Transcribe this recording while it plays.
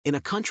In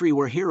a country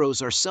where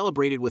heroes are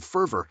celebrated with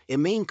fervor,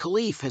 Imane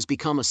Khelif has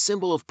become a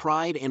symbol of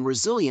pride and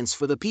resilience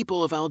for the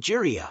people of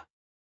Algeria.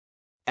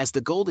 As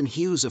the golden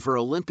hues of her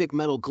Olympic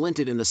medal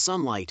glinted in the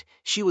sunlight,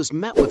 she was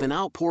met with an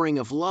outpouring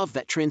of love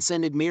that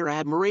transcended mere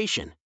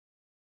admiration.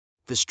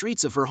 The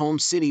streets of her home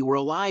city were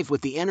alive with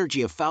the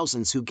energy of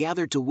thousands who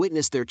gathered to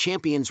witness their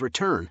champion's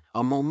return,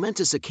 a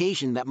momentous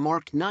occasion that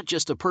marked not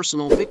just a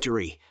personal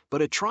victory,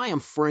 but a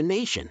triumph for a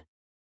nation.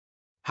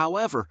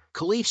 However,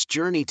 Khelif's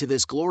journey to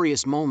this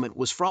glorious moment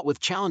was fraught with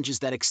challenges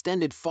that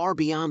extended far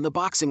beyond the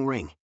boxing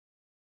ring.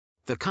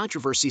 The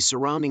controversy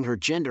surrounding her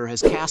gender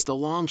has cast a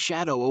long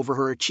shadow over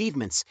her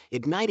achievements,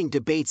 igniting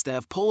debates that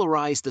have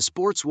polarized the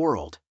sports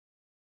world.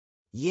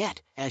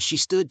 Yet, as she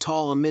stood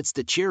tall amidst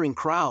the cheering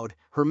crowd,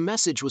 her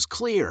message was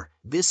clear: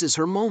 this is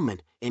her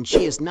moment, and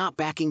she is not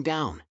backing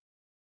down.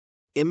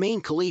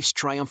 Imane Khelif's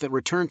triumphant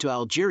return to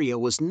Algeria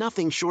was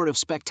nothing short of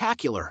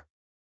spectacular.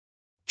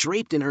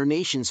 Draped in her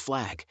nation's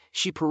flag,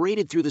 she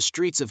paraded through the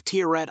streets of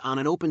Tiaret on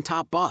an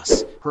open-top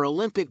bus, her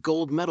Olympic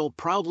gold medal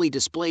proudly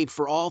displayed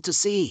for all to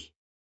see.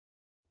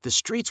 The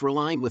streets were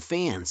lined with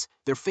fans,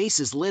 their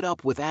faces lit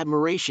up with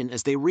admiration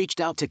as they reached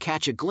out to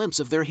catch a glimpse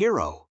of their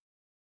hero.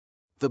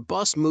 The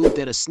bus moved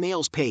at a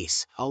snail's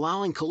pace,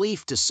 allowing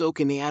Khelif to soak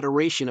in the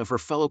adoration of her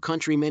fellow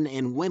countrymen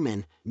and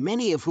women,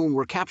 many of whom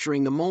were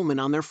capturing the moment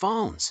on their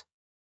phones.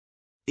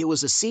 It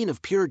was a scene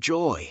of pure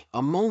joy,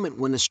 a moment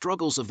when the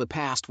struggles of the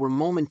past were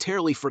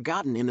momentarily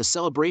forgotten in the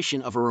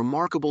celebration of a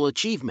remarkable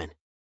achievement.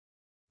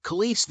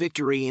 Khelif's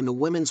victory in the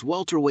women's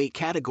welterweight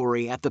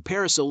category at the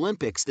Paris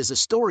Olympics is a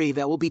story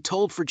that will be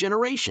told for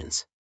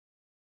generations.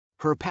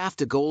 Her path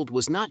to gold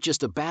was not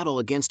just a battle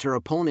against her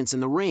opponents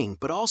in the ring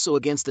but also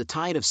against a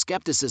tide of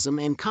skepticism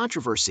and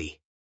controversy.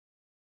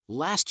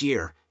 Last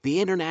year, the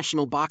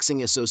International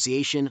Boxing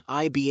Association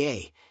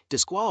 (IBA)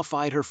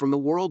 disqualified her from the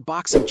World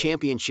Boxing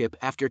Championship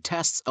after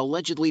tests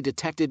allegedly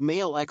detected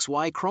male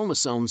XY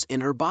chromosomes in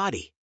her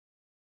body.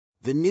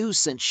 The news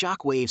sent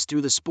shockwaves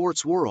through the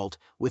sports world,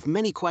 with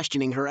many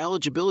questioning her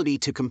eligibility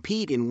to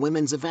compete in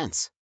women's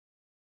events.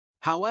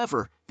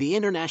 However, the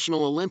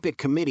International Olympic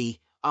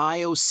Committee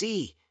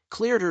 (IOC)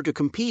 cleared her to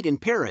compete in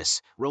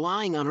Paris,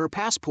 relying on her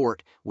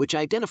passport, which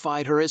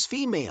identified her as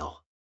female.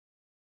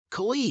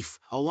 Khelif,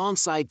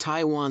 alongside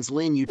Taiwan's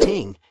Lin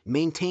Yuting,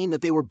 maintained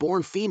that they were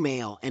born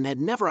female and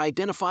had never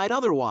identified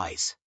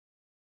otherwise.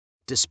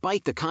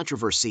 Despite the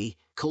controversy,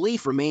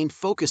 Khelif remained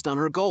focused on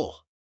her goal.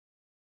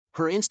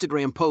 Her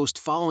Instagram post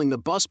following the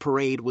bus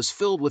parade was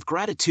filled with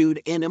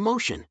gratitude and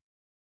emotion.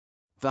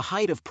 "The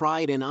height of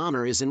pride and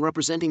honor is in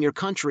representing your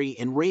country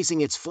and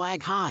raising its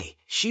flag high,"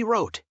 she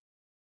wrote.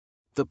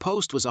 The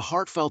post was a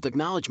heartfelt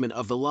acknowledgement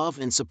of the love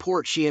and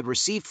support she had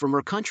received from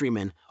her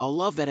countrymen, a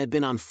love that had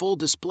been on full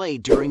display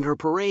during her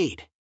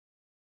parade.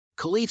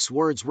 Khelif's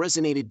words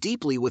resonated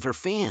deeply with her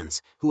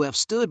fans, who have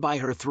stood by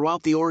her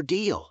throughout the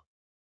ordeal.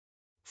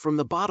 "From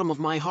the bottom of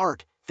my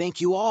heart,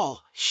 thank you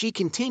all," she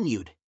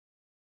continued.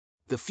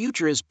 "The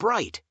future is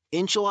bright,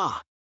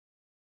 inshallah."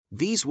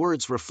 These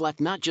words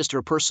reflect not just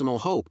her personal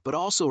hope but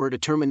also her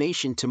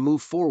determination to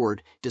move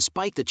forward,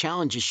 despite the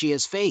challenges she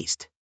has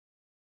faced.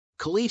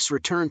 Khelif's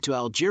return to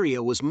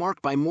Algeria was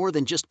marked by more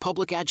than just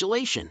public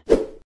adulation.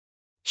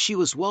 She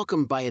was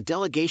welcomed by a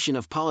delegation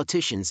of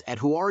politicians at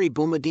Houari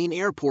Boumediene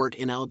Airport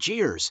in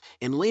Algiers,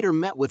 and later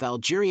met with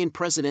Algerian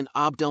President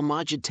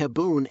Abdelmadjid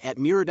Tebboune at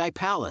Muradi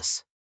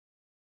Palace.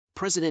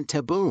 President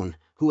Tebboune,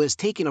 who has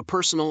taken a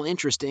personal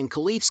interest in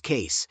Khelif's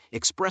case,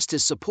 expressed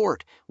his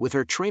support, with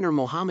her trainer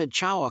Mohamed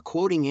Chawa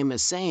quoting him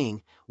as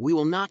saying, "We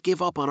will not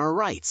give up on our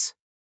rights."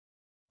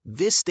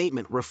 This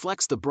statement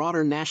reflects the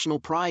broader national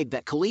pride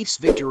that Khelif's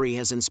victory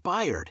has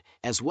inspired,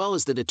 as well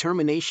as the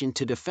determination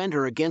to defend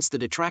her against the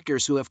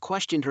detractors who have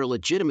questioned her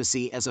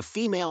legitimacy as a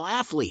female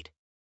athlete.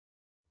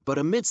 But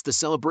amidst the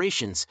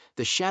celebrations,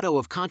 the shadow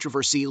of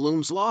controversy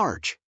looms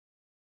large.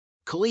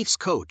 Khelif's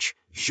coach,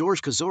 Georges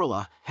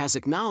Cazorla, has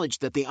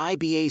acknowledged that the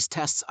IBA's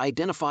tests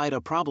identified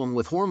a problem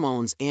with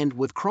hormones and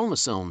with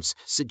chromosomes,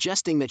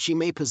 suggesting that she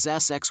may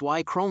possess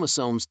XY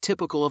chromosomes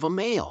typical of a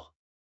male.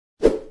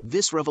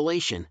 This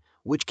revelation,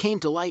 which came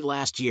to light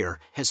last year,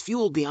 has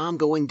fueled the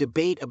ongoing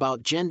debate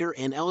about gender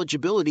and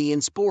eligibility in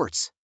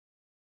sports.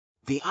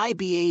 The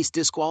IBA's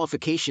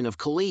disqualification of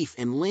Khelif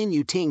and Lin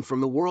Yuting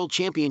from the World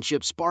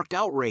Championship sparked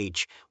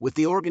outrage, with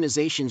the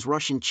organization's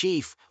Russian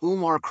chief,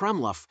 Umar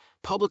Kremlov,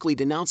 publicly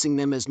denouncing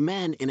them as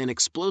men in an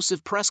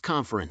explosive press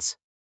conference.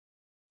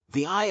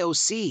 The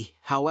IOC,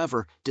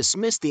 however,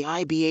 dismissed the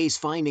IBA's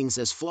findings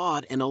as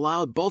flawed and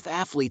allowed both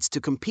athletes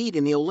to compete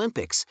in the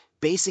Olympics,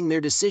 basing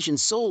their decision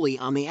solely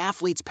on the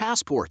athletes'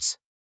 passports.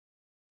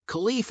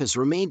 Khelif has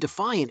remained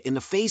defiant in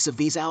the face of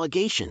these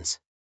allegations.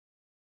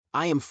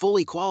 "I am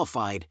fully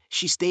qualified,"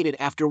 she stated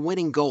after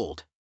winning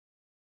gold.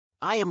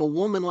 "I am a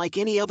woman like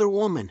any other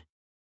woman.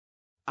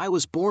 I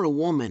was born a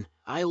woman,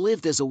 I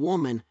lived as a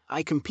woman,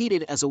 I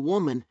competed as a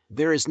woman,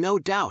 there is no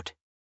doubt."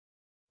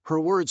 Her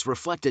words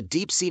reflect a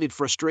deep-seated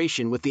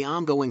frustration with the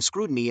ongoing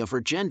scrutiny of her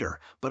gender,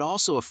 but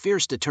also a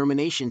fierce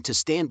determination to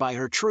stand by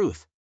her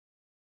truth.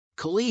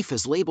 Khelif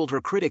has labeled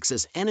her critics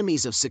as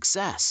enemies of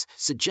success,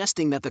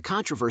 suggesting that the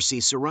controversy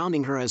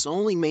surrounding her has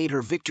only made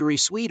her victory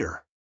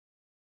sweeter.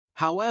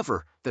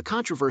 However, the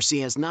controversy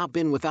has not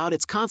been without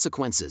its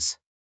consequences.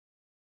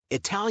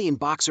 Italian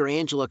boxer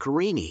Angela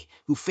Carini,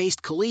 who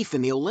faced Khelif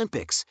in the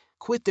Olympics,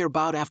 quit their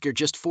bout after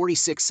just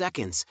 46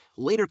 seconds,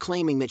 later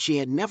claiming that she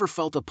had never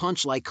felt a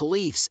punch like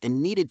Khelif's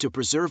and needed to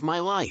preserve my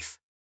life.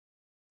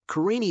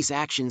 Carini's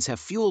actions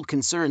have fueled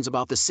concerns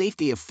about the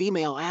safety of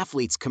female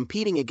athletes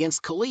competing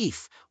against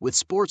Khelif, with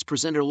sports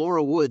presenter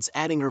Laura Woods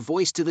adding her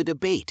voice to the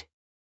debate.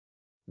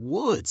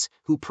 Woods,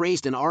 who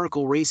praised an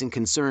article raising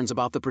concerns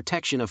about the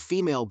protection of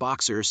female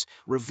boxers,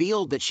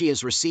 revealed that she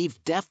has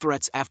received death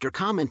threats after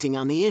commenting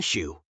on the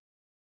issue.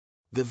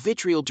 The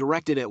vitriol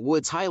directed at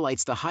Woods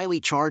highlights the highly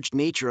charged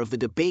nature of the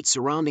debate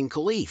surrounding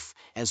Khelif,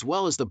 as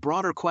well as the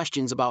broader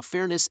questions about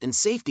fairness and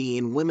safety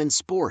in women's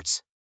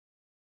sports.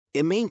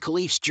 Imane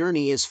Khelif's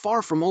journey is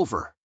far from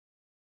over.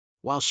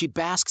 While she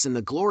basks in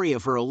the glory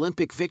of her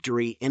Olympic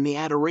victory and the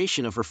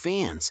adoration of her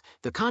fans,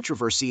 the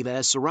controversy that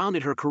has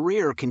surrounded her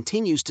career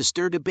continues to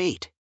stir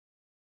debate.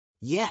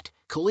 Yet,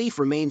 Khelif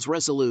remains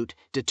resolute,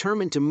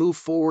 determined to move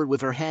forward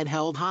with her head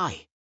held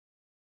high.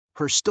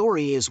 Her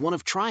story is one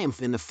of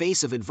triumph in the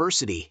face of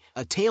adversity,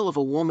 a tale of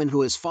a woman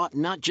who has fought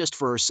not just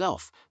for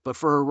herself, but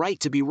for her right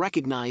to be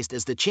recognized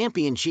as the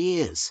champion she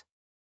is.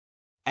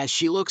 As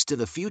she looks to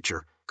the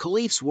future,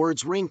 Khelif's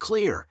words ring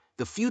clear: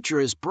 the future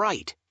is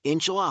bright,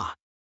 inshallah.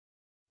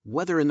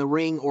 Whether in the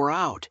ring or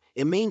out,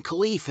 Imane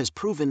Khelif has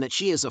proven that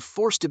she is a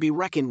force to be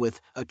reckoned with,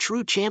 a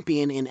true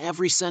champion in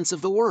every sense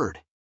of the word.